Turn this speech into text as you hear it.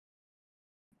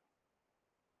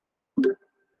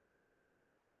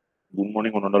good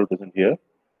morning, one and all present here.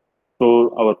 So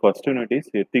our first unit is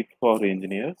ethics for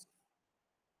engineers.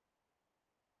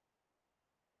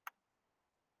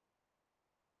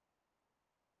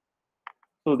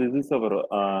 So this is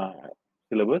our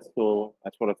syllabus. So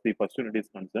as far as the first unit is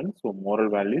concerned, so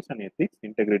moral values and ethics,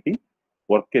 integrity,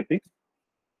 work ethics,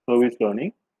 service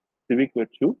learning, civic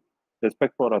virtue,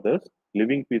 respect for others,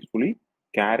 living peacefully,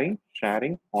 caring,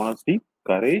 sharing, honesty,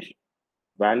 courage,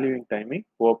 valuing timing,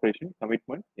 cooperation,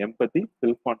 commitment, empathy,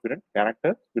 self-confidence,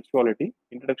 character, spirituality,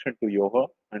 introduction to yoga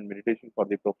and meditation for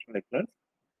the professional excellence,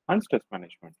 and stress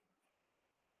management.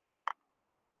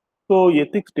 So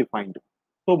ethics defined.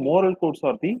 So moral codes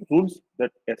are the rules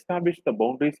that establish the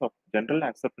boundaries of general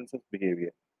acceptance of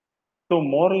behavior. So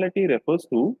morality refers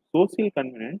to social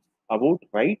convenience about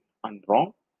right and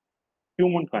wrong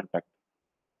human contact.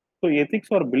 So ethics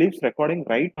are beliefs recording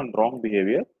right and wrong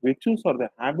behavior. Virtues are the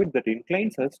habit that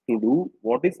inclines us to do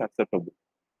what is acceptable.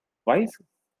 Vice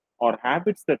are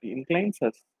habits that inclines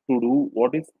us to do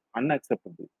what is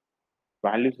unacceptable.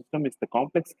 Value system is the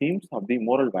complex schemes of the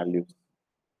moral values.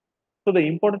 So the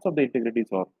importance of the integrities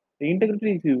are the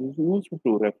integrity is used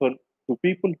to refer to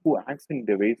people who act in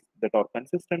the ways that are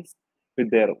consistent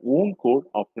with their own code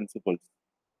of principles.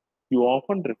 You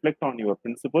often reflect on your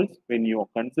principles when you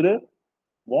consider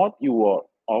what you are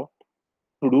ought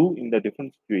to do in the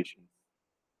different situations.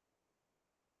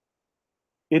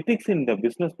 Ethics in the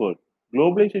business world.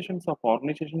 Globalizations of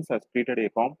organizations has created a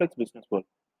complex business world.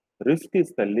 Risk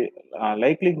is the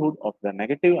likelihood of the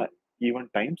negative event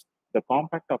times the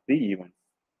compact of the event.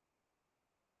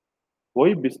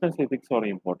 Why business ethics are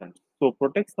important? So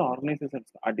protects the organizations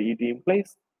and it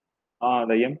implies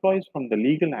the employees from the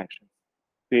legal actions.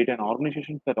 Create an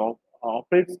organization that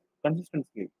operates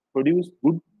consistently, produce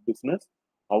good business,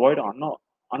 avoid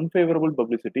unfavorable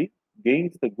publicity,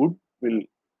 gains the goodwill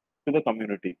to the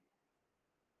community.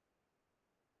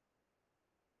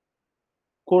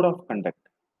 Code of conduct,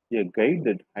 a guide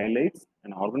that highlights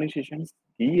an organization's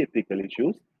key ethical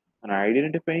issues and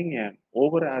identifying an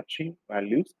overarching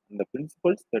values and the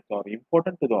principles that are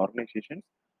important to the organizations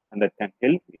and that can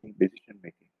help in decision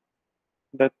making.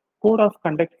 The code of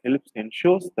conduct helps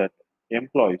ensures that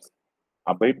employees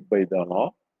abide by the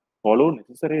law, follow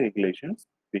necessary regulations,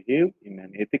 behave in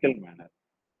an ethical manner.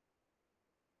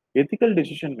 Ethical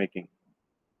decision making.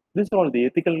 These are all the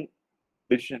ethical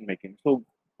decision making. So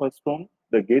first one,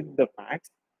 the get the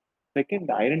facts. Second,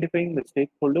 the identifying the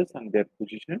stakeholders and their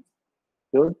positions.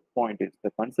 Third point is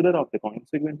the consider of the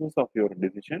consequences of your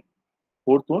decision.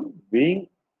 Fourth one, weighing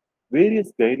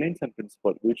various guidelines and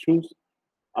principles, which choose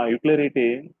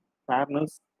utilitarian,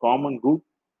 fairness, common good,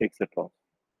 etc.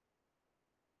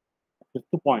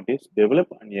 Fifth point is develop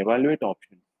and evaluate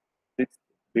options. Sixth,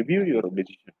 review your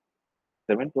decision.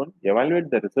 Seventh one, evaluate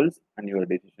the results and your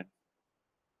decision.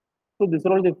 So these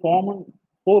are all the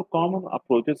four common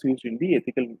approaches used in the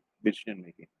ethical decision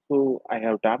making. So I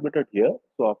have tabulated here.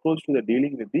 So approach to the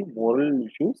dealing with the moral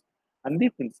issues and the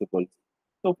principles.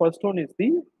 So first one is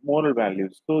the moral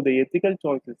values. So the ethical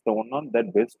choice is the one on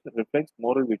that best reflects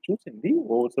moral virtues in the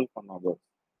ourselves and others.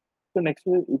 So next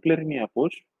is utilitarian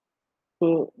approach.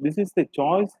 So this is the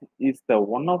choice is the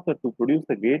one of the to produce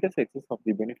the greatest excess of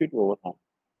the benefit over harm.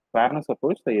 Fairness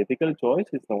approach, the ethical choice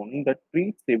is the one that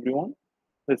treats everyone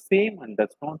the same and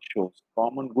does not show.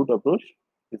 Common good approach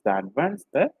is the advance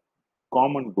the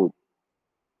common good.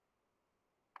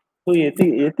 So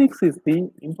ethics is the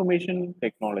information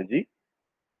technology.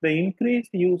 The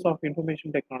increased use of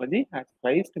information technology has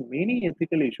raised many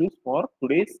ethical issues for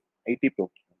today's IT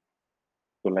professionals.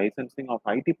 So licensing of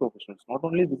IT professionals, not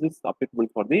only this is applicable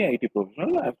for the IT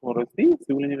professional as far as the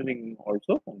civil engineering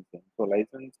also concerned. So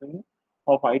licensing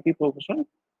of IT professionals.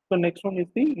 So next one is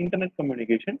the internet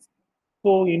communications.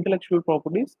 So intellectual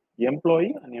properties,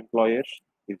 employee and employers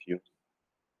issues.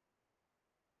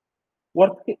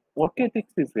 Work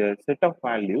ethics is a set of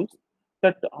values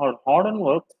that are hard on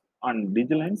work and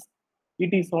vigilance.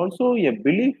 It is also a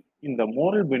belief in the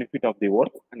moral benefit of the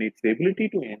work and its ability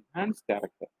to enhance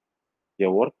character. A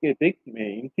work ethic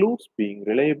may include being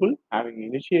reliable, having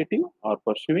initiative, or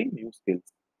pursuing new skills.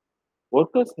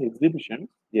 Workers' exhibition,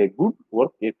 a good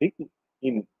work ethic,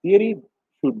 in theory,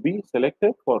 should be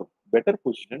selected for better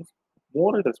positions,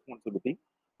 moral responsibility,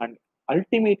 and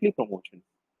ultimately promotion.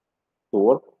 The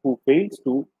work who fails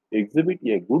to exhibit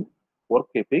a good work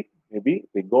ethic may be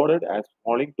regarded as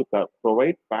failing to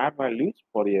provide fair values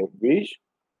for a wage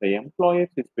the employer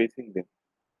is facing them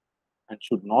and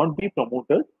should not be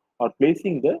promoted or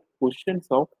placing the positions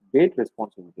of great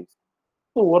responsibilities.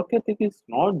 So, work ethic is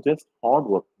not just hard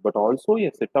work, but also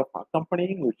a set of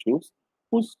accompanying virtues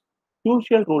whose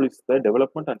crucial role is the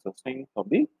development and sustenance of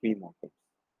the free market.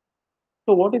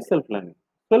 So, what is self learning?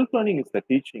 Self learning is the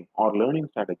teaching or learning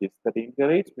strategies that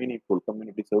encourage meaningful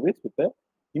community service with the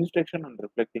instruction and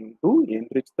reflecting to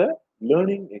enrich the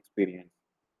learning experience,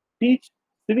 teach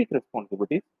civic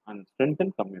responsibilities, and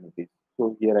strengthen communities.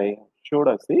 So, here I showed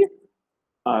us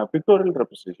a pictorial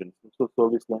representation. So,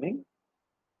 service learning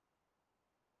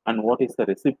and what is the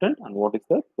recipient and what is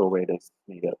the provider's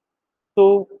needed.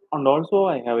 So, and also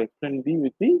I have explained the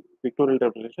with the pictorial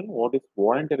representation what is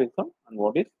volunteerism and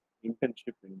what is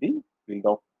internship in the field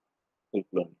of self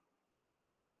learning.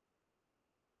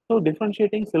 So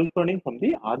differentiating self-learning from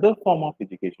the other form of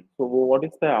education. So what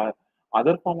is the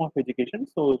other form of education?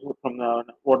 So from the,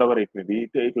 whatever it may be,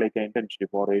 it like an internship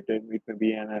or it may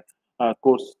be an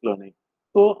course learning.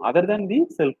 So other than the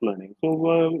self-learning,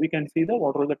 so we can see the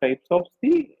what are the types of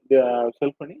the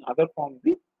self-learning, other form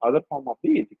of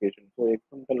the education. So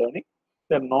experiential learning,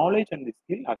 the knowledge and the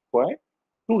skill acquired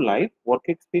through life, work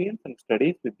experience, and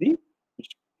studies with the which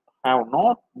have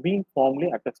not been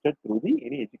formally attested through the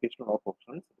any educational or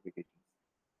professional certifications.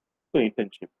 So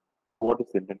internship. What is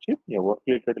internship? A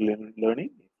work-related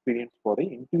learning experience for the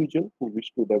individual who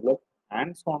wish to develop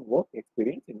hands-on work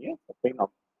experience in a certain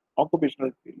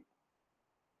occupational field.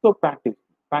 So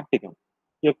practicum.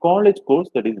 A college course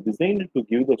that is designed to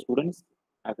give the students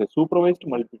as a supervised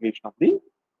multiplication of the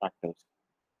factors.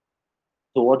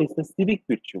 So, what is the civic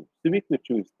virtue? Civic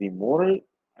virtue is the moral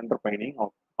underpinning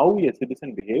of how a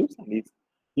citizen behaves and is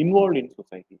involved in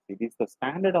society. It is the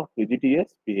standard of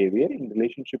rigorous behavior in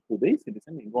relationship to the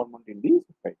citizen involvement in the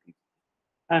society.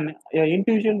 And an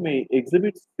individual may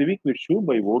exhibit civic virtue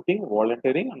by voting,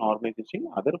 volunteering, and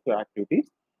organizing other activities.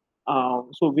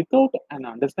 So, without an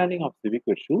understanding of civic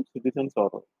virtue, citizens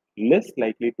are less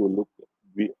likely to look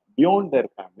beyond their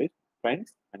families,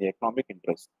 friends, and economic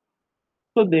interests.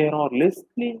 So they are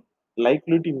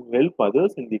likely to help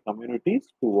others in the communities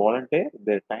to volunteer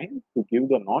their time to give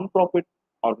the non-profit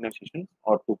organizations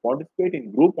or to participate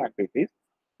in group activities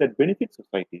that benefit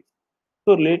societies.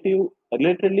 So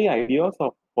relatedly ideas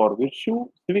of for virtue,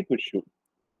 civic virtue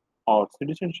or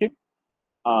citizenship,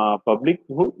 public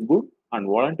good and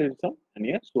volunteerism and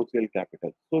a social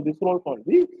capital. So these are all called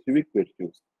the civic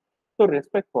virtues. So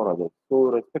respect for others. So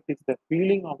respect is the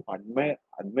feeling of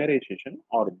admiration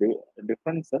or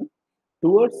difference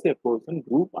towards a person,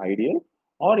 group, ideal,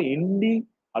 or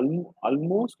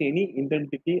almost any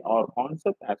identity or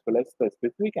concept as well as the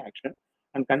specific action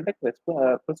and conduct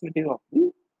representative of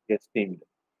the esteemed.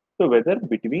 So whether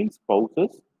between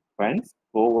spouses, friends,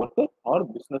 co-workers, or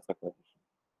business acquisition.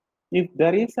 If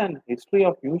there is an history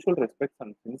of mutual respect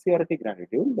and sincerity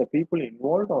gratitude, the people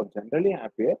involved are generally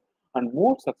happier and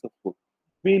more successful.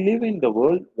 We live in the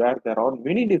world where there are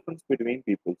many differences between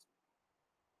peoples,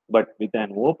 but with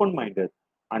an open minded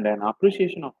and an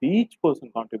appreciation of each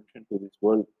person's contribution to this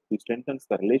world, we strengthens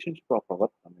the relationship of our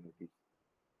community.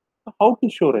 So how to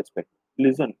show respect?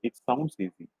 Listen, it sounds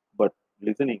easy, but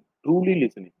listening, truly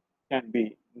listening, can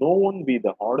be no one be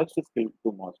the hardest skill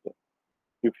to master.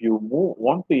 If you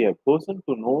want to a person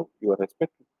to know you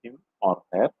respect him or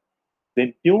her,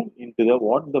 then tune into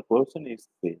what the person is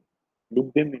saying.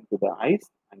 Look them into the eyes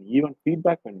and even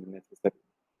feedback when necessary.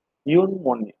 Even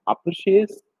one appreciate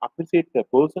the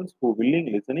persons who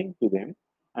willing listening to them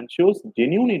and shows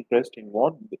genuine interest in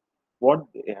what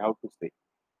they have to say.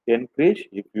 Encourage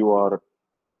if you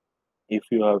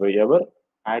have ever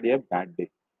had a bad day,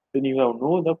 then you have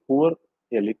know the poor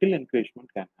a little encouragement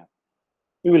can have.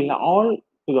 We will all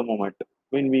to the moment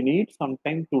when we need some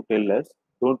time to tell us,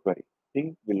 don't worry,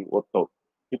 things will work out.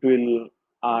 It will.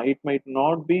 It might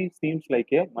not be seems like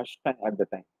a much time at the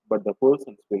time, but the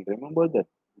persons will remember that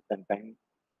time.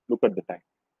 Look at the time.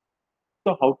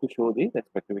 So how to show the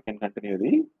respect? We can continue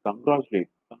the congratulate.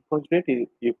 Congratulate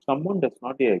if someone does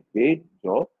not do a great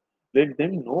job, let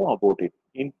them know about it.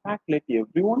 In fact, let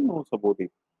everyone knows about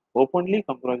it. Openly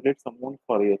congratulate someone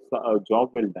for a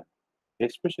job well done,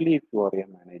 especially if you are a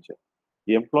manager.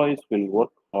 The employees will work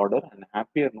harder and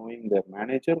happier knowing their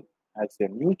manager has a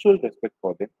mutual respect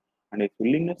for them and a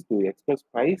willingness to express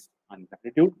praise and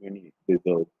gratitude when it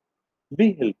deserves.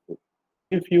 Be helpful.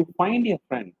 If you find a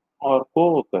friend or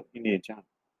co-worker in a jam,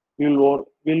 will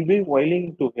be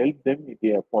willing to help them if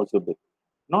they are possible.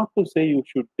 Not to say you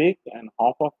should take an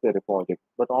half of their project,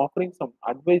 but offering some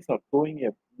advice or throwing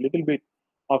a little bit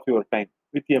of your time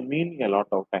with a meaning a lot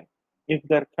of time. If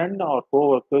their friend or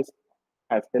co-workers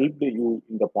has helped you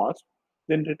in the past,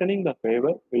 then returning the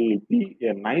favor will be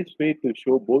a nice way to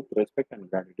show both respect and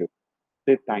gratitude.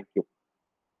 Say thank you.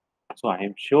 So I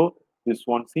am sure this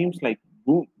one seems like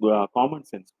common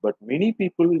sense, but many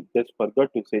people just forgot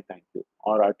to say thank you,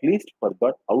 or at least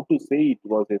forgot how to say it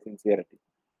was a sincerity.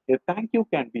 A thank you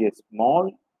can be a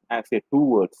small as a two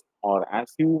words or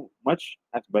as you much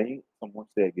as buying someone's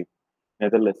a gift.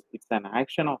 Nevertheless, it's an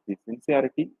action of the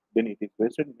sincerity. Then it is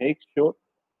best to make sure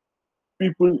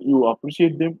people you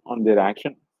appreciate them on their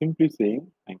action. Simply saying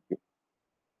thank you.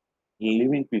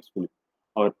 Living peacefully.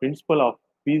 Our principle of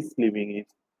peace living is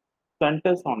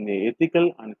centers on the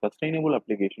ethical and sustainable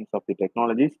applications of the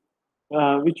technologies,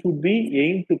 which would be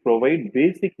aimed to provide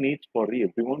basic needs for the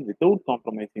everyone without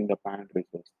compromising the planet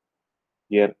resource.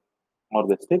 Here are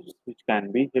the steps which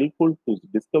can be helpful to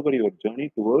discover your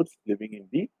journey towards living in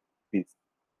the peace.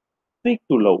 Seek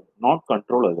to love, not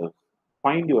control others.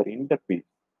 Find your inner peace.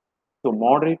 So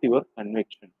moderate your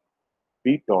conviction.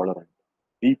 Be tolerant.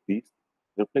 Be peace.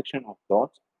 Reflection of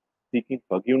thoughts. Seeking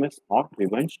forgiveness, not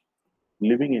revenge.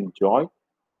 Living in joy.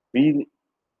 Be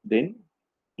then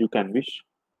you can wish,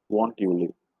 want you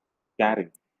live.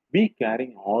 Caring. Be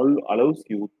caring all allows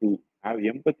you to have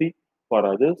empathy for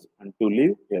others and to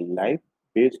live a life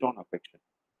based on affection.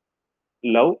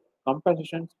 Love,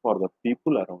 compassion for the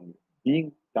people around you.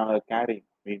 Being caring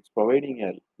means providing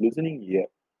a listening ear,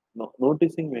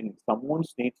 noticing when someone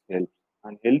needs help,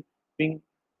 and helping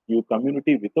your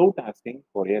community without asking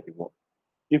for a reward.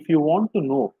 If you want to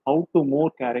know how to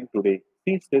more caring today,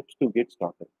 see steps to get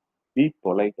started. Be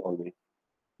polite always.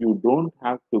 You don't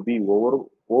have to be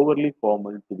overly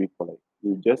formal to be polite.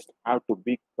 You just have to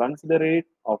be considerate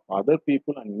of other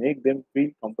people and make them feel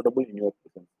comfortable in your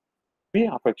presence. Be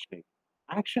affectionate.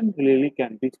 Action really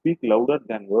can be speak louder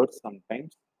than words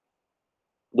sometimes,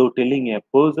 though telling a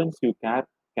person you care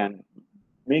can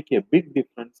make a big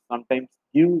difference. Sometimes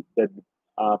give that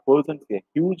person a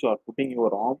huge or putting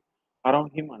your arm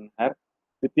around him and her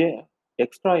with a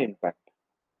extra impact.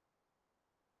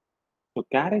 So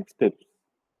carrying steps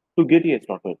to get a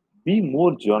started. Be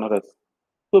more generous.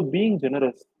 So being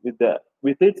generous with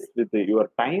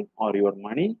your time or your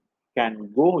money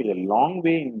can go a long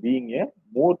way in being a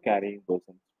more caring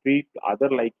person. Treat other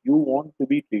like you want to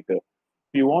be treated.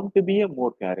 If you want to be a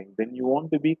more caring, then you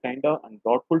want to be kind of and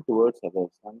thoughtful towards others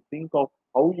and think of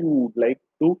how you would like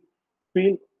to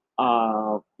feel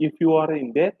if you are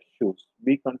in their shoes.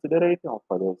 Be considerate of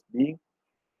others. Be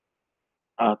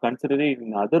considerate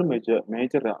in other major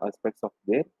aspects of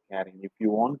their caring. If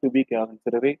you want to be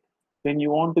considerate, then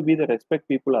you want to be the respect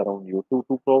people around you to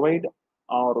provide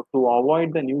or to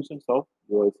avoid the nuisance of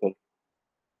yourself.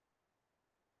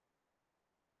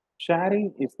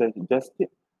 Sharing is the just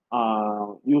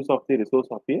use of the resource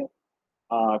of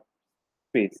a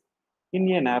space.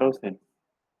 In a narrow sense,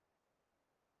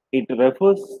 it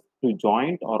refers to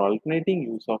joint or alternating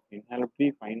use of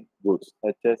inherently fine goods,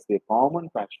 such as a common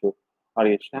pasture or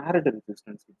a shared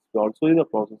resistance. It's also the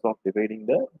process of dividing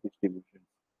the distribution.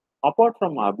 Apart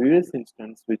from obvious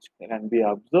instance which can be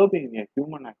observed in a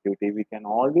human activity, we can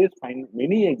always find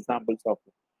many examples of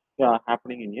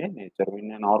happening in a nature.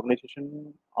 When an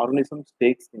organism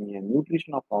takes in a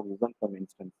nutrition of oxygen, for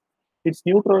instance, its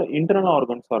neutral internal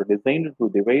organs are designed to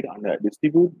divide and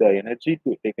distribute the energy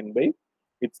taken by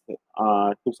its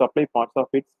to supply parts of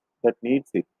it that needs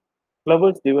it.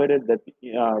 Flowers divided that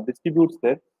distributes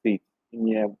their seeds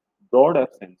in a broader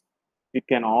sense. It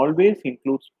can always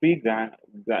include free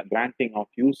granting of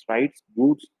use rights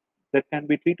goods that can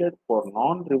be treated for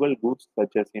non-rival goods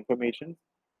such as information.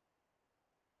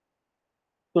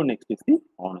 So next is the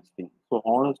honesty. So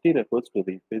honesty refers to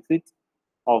the physics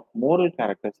of moral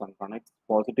characters and connects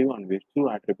positive and virtue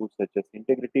attributes such as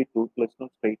integrity, truthfulness,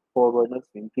 straightforwardness,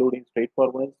 including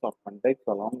straightforwardness of conduct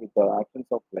along with the absence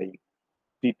of lying,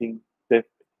 cheating, theft,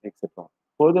 etc.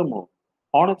 Furthermore,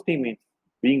 honesty means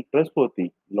being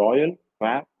trustworthy, loyal,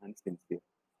 fair, and sincere.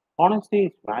 Honesty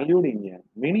is valued in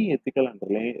many ethical and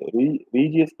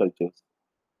religious cultures.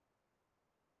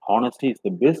 Honesty is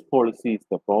the best policy, is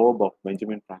the proverb of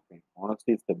Benjamin Franklin.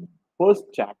 Honesty is the first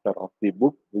chapter of the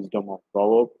book Wisdom of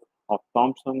Proverbs of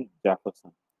Thompson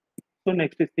Jefferson. So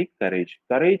next is the courage.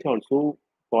 Courage, also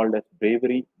called as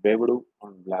bravery, bravado,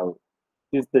 and valor,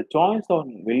 is the choice or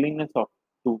willingness of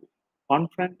to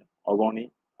confront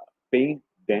agony, pain,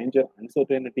 danger,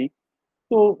 uncertainty.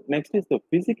 So next is the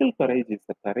physical courage. Is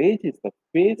the courage is the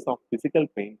face of physical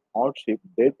pain, hardship,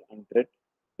 death, and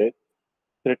death,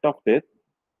 threat of death.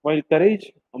 While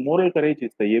courage, moral courage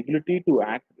is the ability to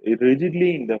act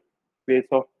rigidly in the face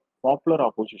of popular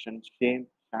opposition, shame,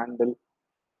 scandal,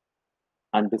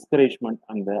 and discouragement,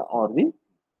 and or the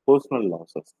personal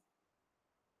losses.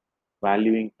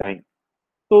 Valuing time.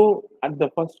 So, at the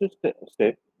first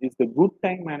step is the good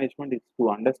time management is to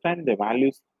understand the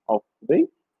values of the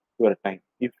your time.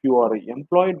 If you are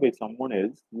employed by someone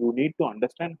else, you need to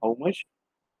understand how much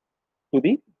to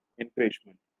the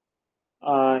encouragement.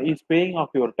 is paying off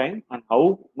your time and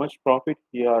how much profit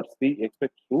he or she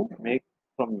expects to make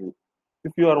from you.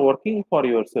 If you are working for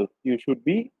yourself, you should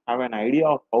be have an idea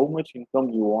of how much income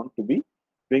you want to be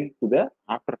bring to the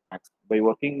after tax. By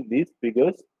working these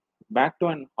figures back to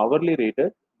an hourly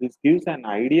rated, this gives an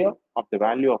idea of the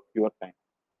value of your time.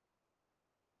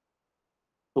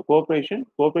 So cooperation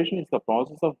is the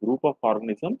process of group of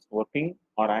organisms working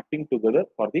or acting together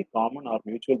for the common or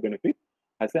mutual benefit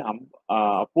as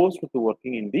opposed to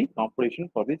working in the competition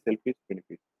for the selfish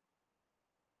benefit.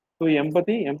 So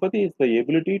empathy is the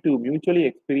ability to mutually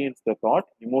experience the thought,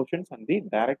 emotions, and the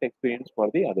direct experience for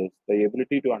the others. The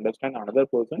ability to understand another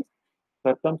person's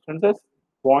circumstances,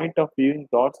 point of viewing,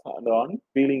 thoughts, and on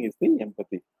feeling is the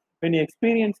empathy. When you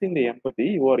experiencing the empathy,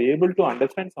 you are able to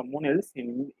understand someone else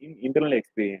in internal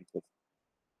experiences.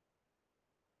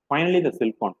 Finally, the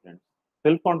self-confidence.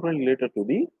 Self-confidence related to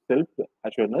the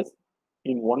self-assuredness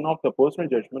in one of the personal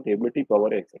judgment, ability,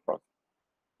 power, etc.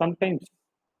 Sometimes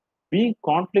being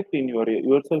conflict in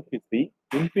yourself is the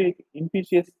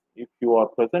impetuous if you are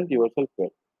present yourself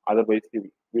well. Otherwise,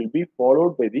 you will be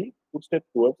followed by the footsteps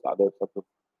towards other success.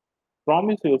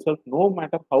 Promise yourself, no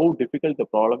matter how difficult the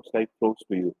problems life throws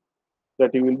to you,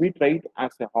 that you will be tried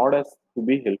as hard as to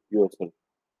be help yourself.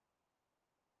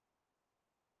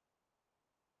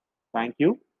 Thank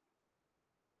you.